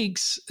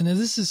takes, and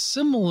this is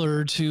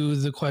similar to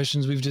the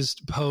questions we've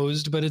just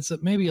posed, but it's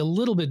maybe a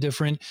little bit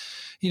different.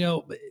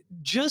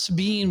 Just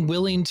being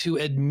willing to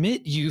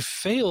admit you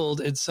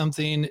failed at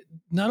something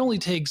not only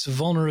takes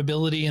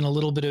vulnerability and a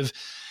little bit of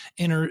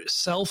inner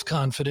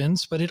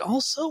self-confidence, but it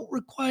also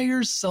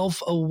requires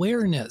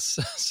self-awareness.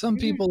 Some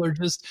people are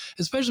just,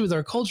 especially with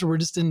our culture, we're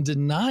just in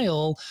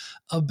denial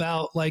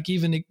about like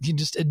even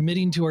just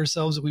admitting to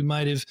ourselves that we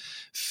might have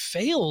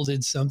failed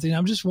at something.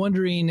 I'm just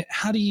wondering,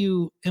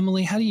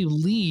 Emily, how do you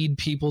lead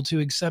people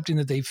to accepting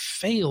that they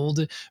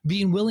failed,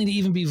 being willing to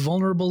even be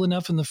vulnerable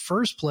enough in the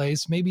first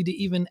place, maybe to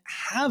even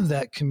have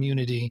that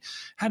community?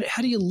 How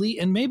do you lead?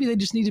 And maybe they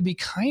just need to be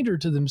kinder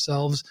to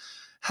themselves.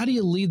 How do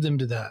you lead them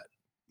to that?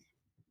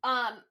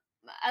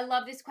 I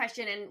love this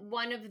question. And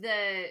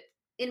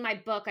in my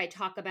book, I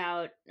talk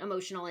about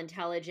emotional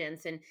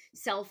intelligence, and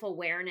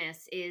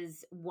self-awareness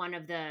is one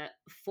of the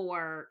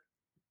 4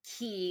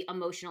 key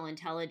emotional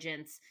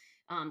intelligence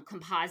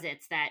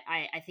composites that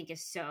I think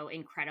is so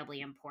incredibly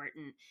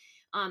important.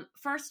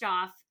 First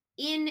off,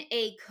 in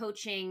a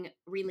coaching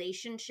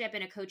relationship,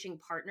 in a coaching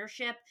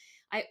partnership,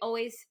 I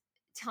always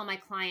tell my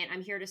client,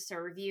 I'm here to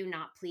serve you,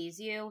 not please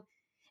you.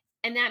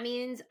 And that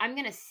means I'm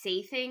going to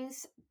say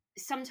things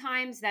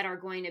sometimes that are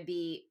going to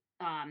be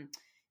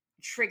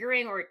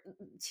triggering or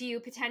to you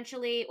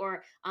potentially,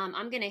 or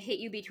I'm going to hit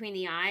you between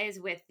the eyes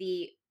with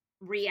the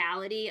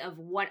reality of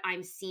what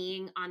I'm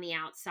seeing on the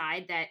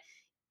outside that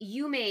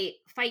you may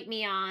fight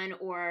me on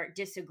or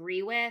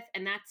disagree with,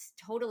 and that's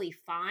totally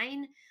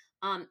fine.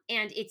 And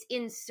it's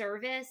in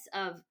service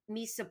of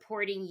me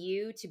supporting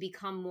you to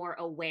become more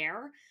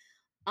aware.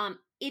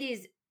 It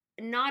is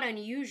not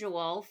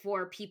unusual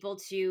for people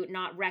to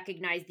not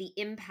recognize the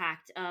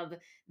impact of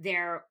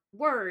their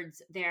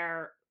words,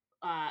 their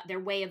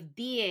way of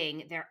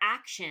being, their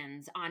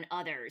actions on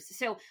others.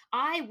 So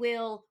I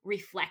will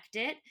reflect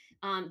it.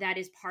 That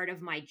is part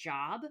of my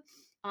job.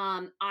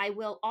 I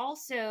will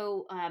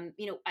also,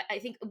 I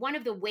think one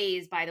of the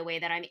ways, by the way,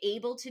 that I'm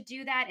able to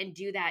do that and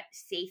do that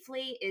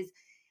safely is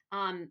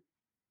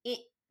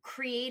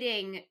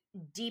creating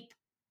deep,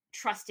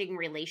 trusting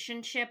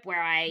relationship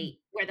where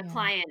the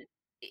client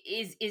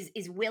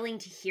is willing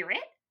to hear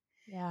it.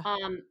 Yeah.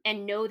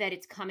 And know that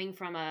it's coming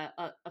from a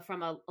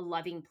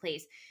loving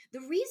place. The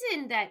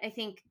reason that I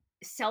think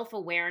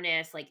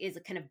self-awareness is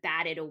kind of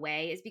batted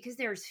away is because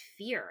there's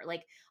fear.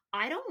 Like,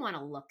 I don't want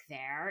to look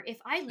there. If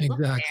I look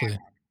there,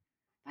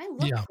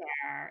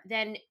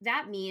 then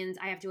that means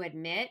I have to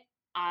admit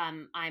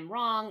I'm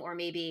wrong, or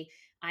maybe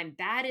I'm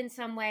bad in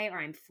some way, or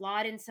I'm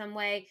flawed in some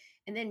way.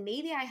 And then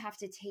maybe I have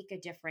to take a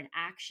different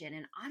action.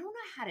 And I don't know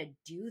how to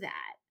do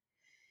that.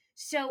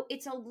 So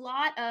it's a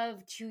lot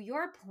of, to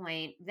your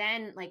point,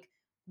 then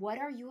what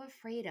are you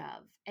afraid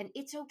of? And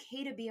it's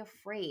okay to be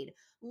afraid.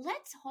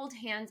 Let's hold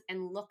hands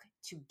and look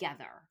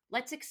together.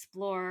 Let's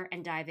explore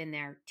and dive in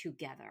there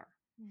together.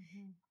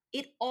 Mm-hmm.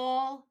 It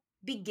all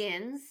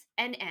begins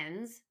and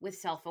ends with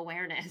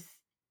self-awareness.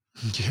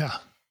 Yeah.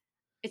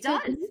 It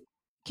does.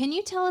 Can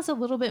you tell us a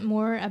little bit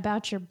more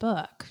about your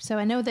book? So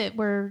I know that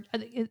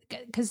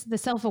because the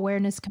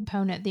self-awareness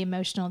component, the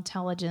emotional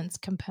intelligence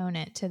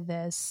component to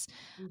this,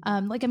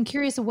 I'm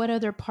curious what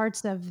other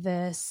parts of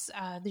this,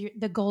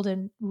 the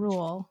golden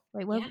rule,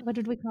 what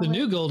did we call it? The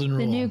new golden rule.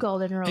 The new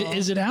golden rule.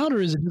 Is it out,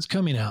 or is it just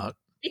coming out?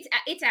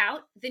 It's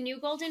out. The new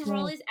golden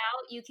rule is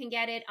out. You can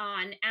get it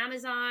on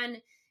Amazon,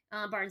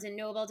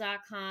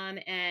 BarnesandNoble.com,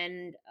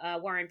 and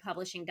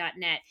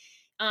WarrenPublishing.net.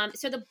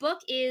 So the book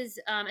is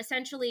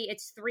essentially,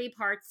 it's 3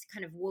 parts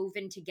kind of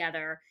woven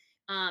together.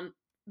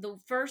 The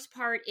first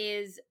part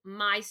is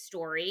my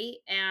story,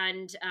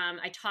 and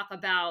I talk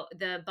about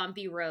the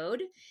bumpy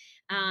road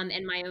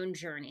and my own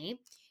journey.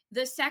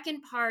 The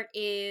second part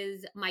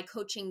is my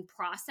coaching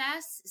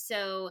process.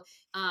 So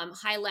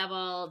high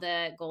level,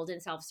 the golden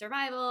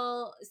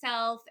survival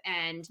self,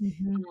 and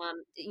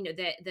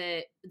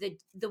the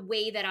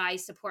way that I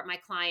support my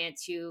client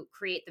to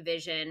create the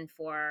vision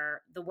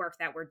for the work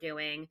that we're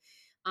doing.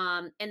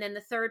 And then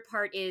the third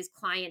part is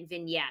client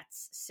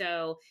vignettes.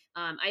 So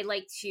I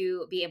like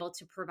to be able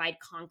to provide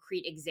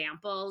concrete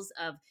examples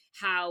of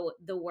how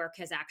the work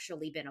has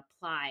actually been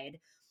applied.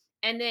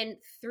 And then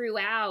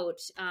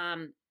throughout,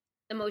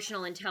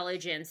 emotional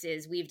intelligence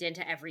is weaved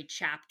into every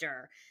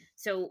chapter.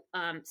 So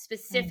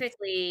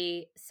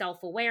specifically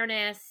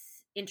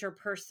self-awareness,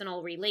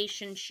 interpersonal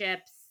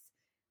relationships,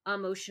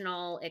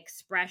 emotional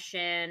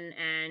expression,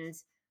 and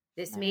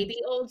this may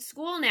be old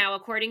school now,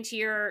 according to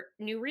your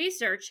new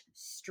research,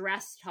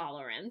 stress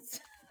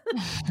tolerance.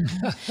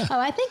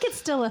 I think it's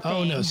still a thing.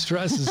 Oh no,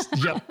 stress is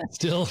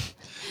still.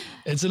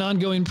 It's an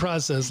ongoing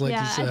process, like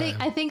you said.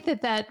 I think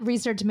that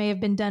research may have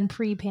been done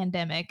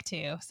pre-pandemic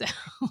too. So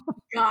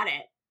got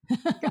it.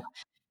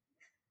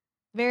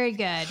 Very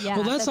good. Yeah.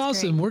 Well, that's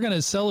awesome. Great. We're going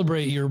to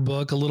celebrate your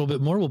book a little bit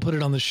more. We'll put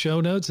it on the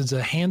show notes. It's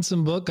a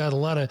handsome book. Got a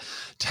lot of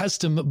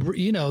testimony.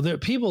 You know,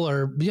 people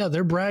are,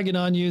 they're bragging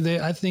on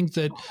you. I think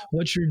that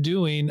what you're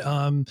doing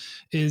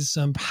is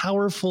some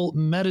powerful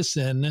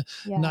medicine,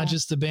 not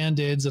just the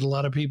Band-Aids that a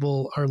lot of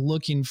people are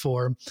looking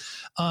for.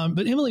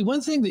 But Emily,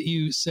 one thing that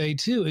you say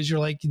too is you're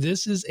like,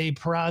 this is a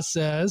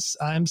process.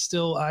 I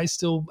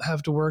still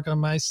have to work on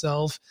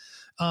myself.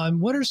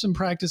 What are some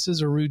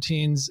practices or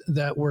routines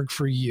that work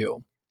for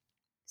you?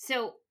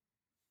 So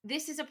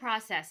this is a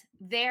process.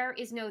 There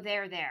is no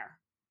there.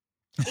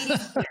 It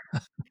is here.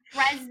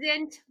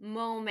 Present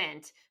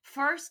moment.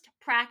 First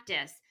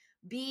practice.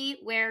 Be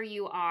where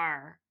you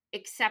are.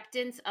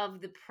 Acceptance of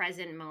the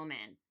present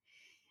moment.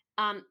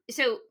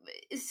 So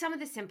some of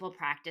the simple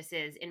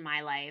practices in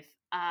my life.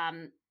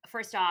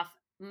 First off,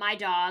 my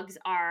dogs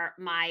are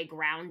my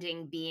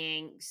grounding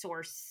being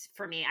source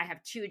for me. I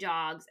have 2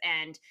 dogs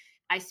and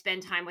I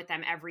spend time with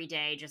them every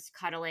day, just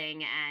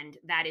cuddling. And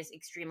that is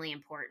extremely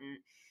important.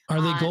 Are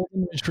they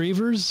golden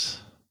retrievers?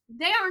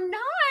 They are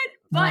not,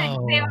 but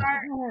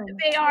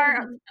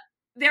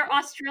they're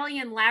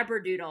Australian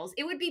Labradoodles.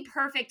 It would be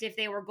perfect if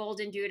they were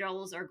golden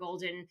doodles or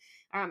golden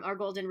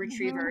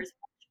retrievers.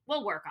 Mm-hmm.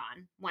 We'll work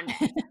on one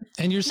day.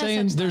 And you're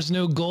saying there's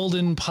no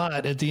golden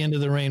pot at the end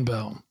of the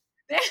rainbow?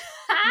 You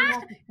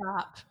have to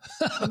stop.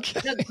 Okay.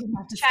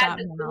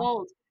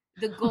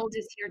 The gold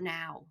is here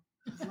now.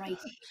 Right.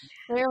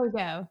 There we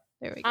go.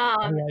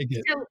 I like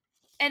it.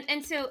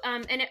 So,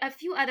 and a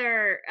few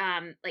other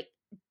like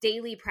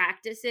daily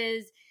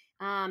practices,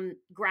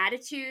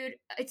 gratitude.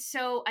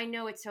 I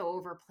know it's so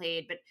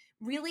overplayed, but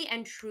really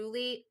and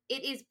truly,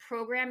 it is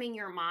programming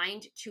your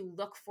mind to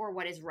look for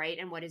what is right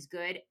and what is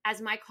good.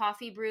 As my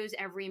coffee brews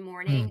every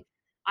morning,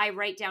 I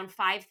write down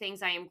 5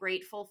 things I am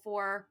grateful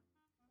for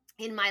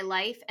in my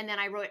life. And then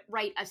I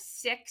write a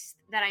 6th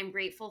that I'm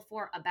grateful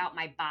for about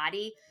my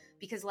body,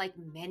 because like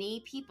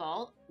many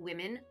people,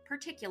 women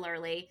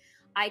particularly,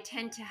 I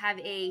tend to have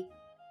a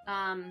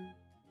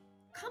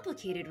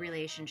complicated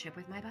relationship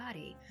with my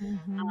body.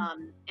 Mm-hmm.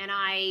 And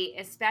I,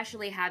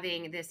 especially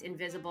having this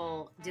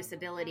invisible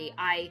disability,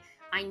 I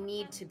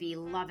need to be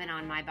loving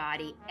on my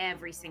body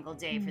every single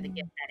day for the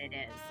gift that it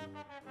is.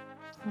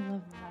 I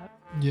love that.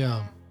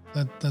 Yeah.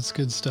 That's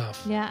good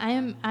stuff. Yeah,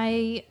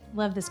 I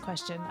love this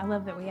question. I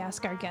love that we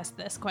ask our guests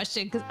this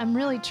question because I'm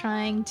really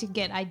trying to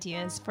get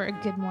ideas for a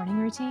good morning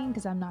routine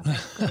because I'm not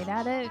that great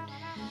at it.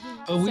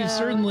 But we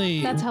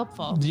certainly, that's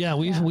helpful. Yeah,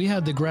 we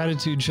had the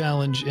gratitude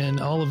challenge in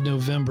all of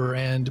November,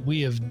 and we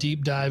have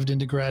deep dived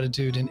into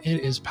gratitude, and it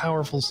is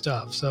powerful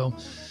stuff. So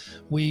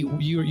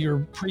you're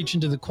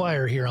preaching to the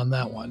choir here on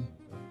that one.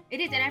 It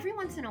is. And every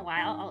once in a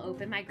while, I'll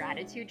open my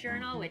gratitude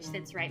journal, which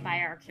sits right by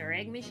our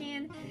Keurig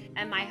machine.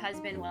 And my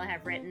husband will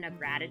have written a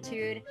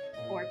gratitude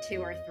or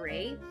 2 or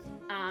 3.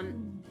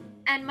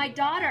 And my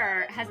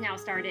daughter has now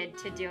started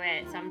to do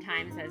it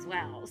sometimes as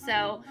well.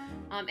 So,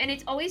 and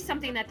it's always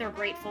something that they're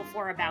grateful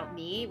for about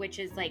me, which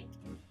is like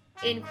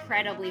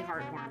incredibly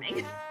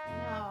heartwarming.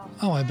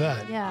 Oh, I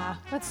bet. Yeah,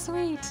 that's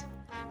sweet.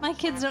 My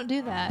kids don't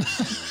do that.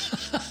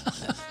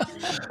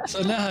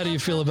 So now how do you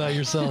feel about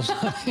yourself?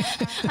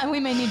 We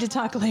may need to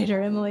talk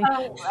later, Emily.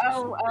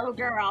 Oh,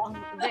 girl.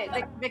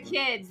 The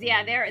kids,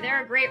 yeah,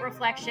 they're a great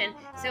reflection.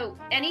 So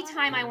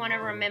anytime I want to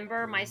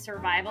remember my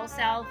survival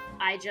self,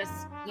 I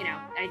just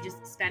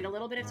spend a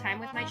little bit of time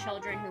with my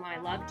children who I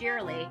love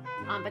dearly,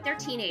 but they're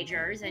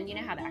teenagers and you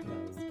know how that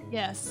goes.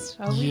 Yes.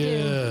 Oh, we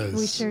do.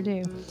 We sure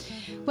do.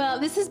 Well,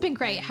 this has been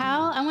great.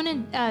 Hal, I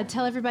want to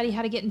tell everybody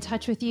how to get in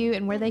touch with you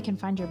and where they can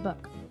find your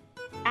book.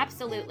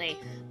 Absolutely.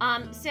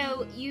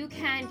 So you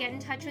can get in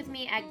touch with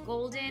me at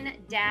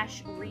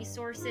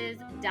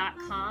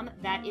golden-resources.com.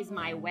 That is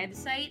my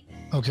website.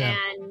 Okay.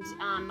 And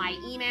my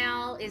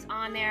email is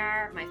on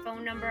there, my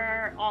phone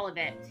number, all of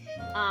it.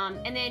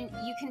 And then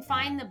you can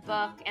find the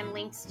book and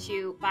links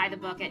to buy the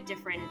book at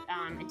different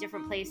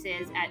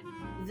places at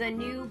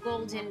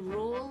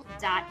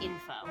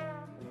thenewgoldenrule.info.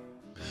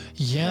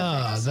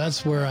 Yeah,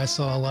 that's where I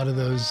saw a lot of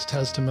those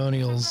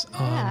testimonials.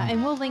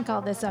 And we'll link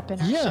all this up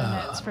in our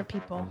show notes for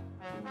people.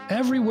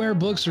 Everywhere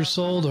books are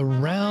sold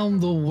around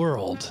the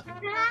world.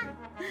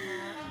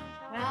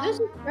 Well, this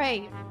is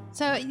great.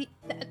 So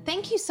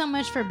thank you so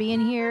much for being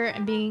here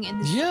and being in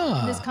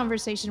this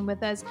conversation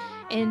with us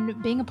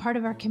and being a part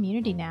of our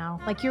community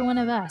now. Like you're one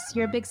of us.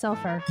 You're a big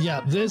selfer.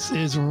 Yeah, this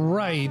is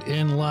right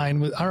in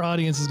line with our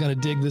audience is going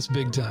to dig this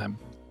big time.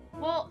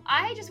 Well,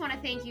 I just want to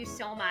thank you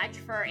so much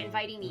for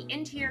inviting me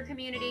into your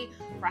community,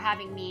 for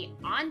having me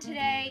on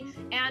today,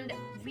 and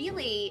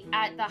really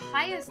at the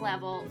highest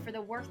level for the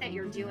work that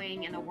you're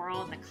doing in the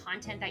world, the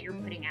content that you're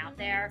putting out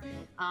there.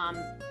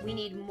 We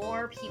need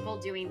more people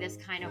doing this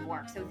kind of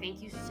work. So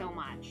thank you so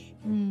much.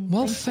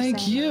 Well,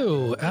 thank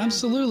you. Yeah.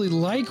 Absolutely.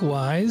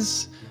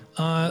 Likewise.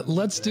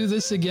 Let's do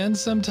this again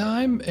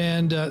sometime.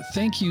 And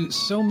thank you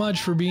so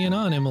much for being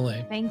on,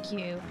 Emily. Thank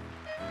you.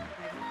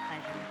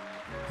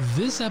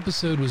 This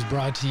episode was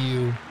brought to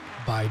you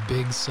by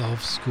Big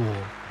Self School.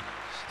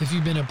 If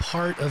you've been a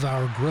part of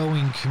our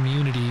growing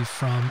community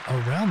from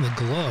around the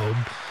globe,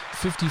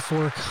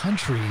 54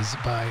 countries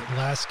by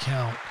last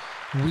count.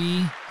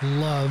 We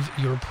love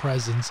your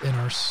presence and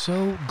are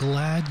so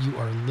glad you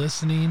are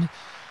listening.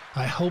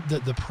 I hope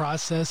that the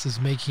process is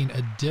making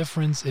a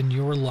difference in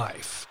your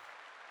life.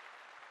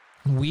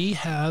 We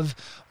have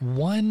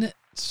one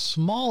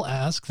small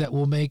ask that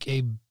will make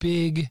a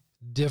big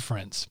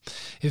difference.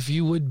 If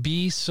you would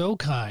be so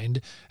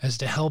kind as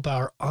to help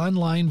our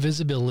online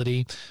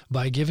visibility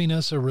by giving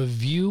us a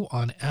review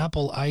on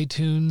Apple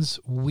iTunes,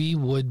 we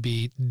would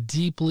be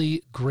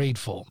deeply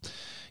grateful.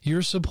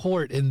 Your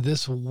support in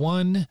this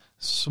one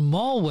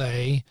small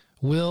way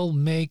will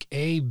make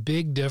a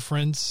big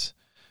difference.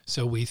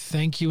 So we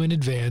thank you in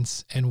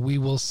advance, and we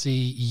will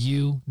see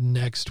you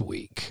next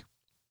week.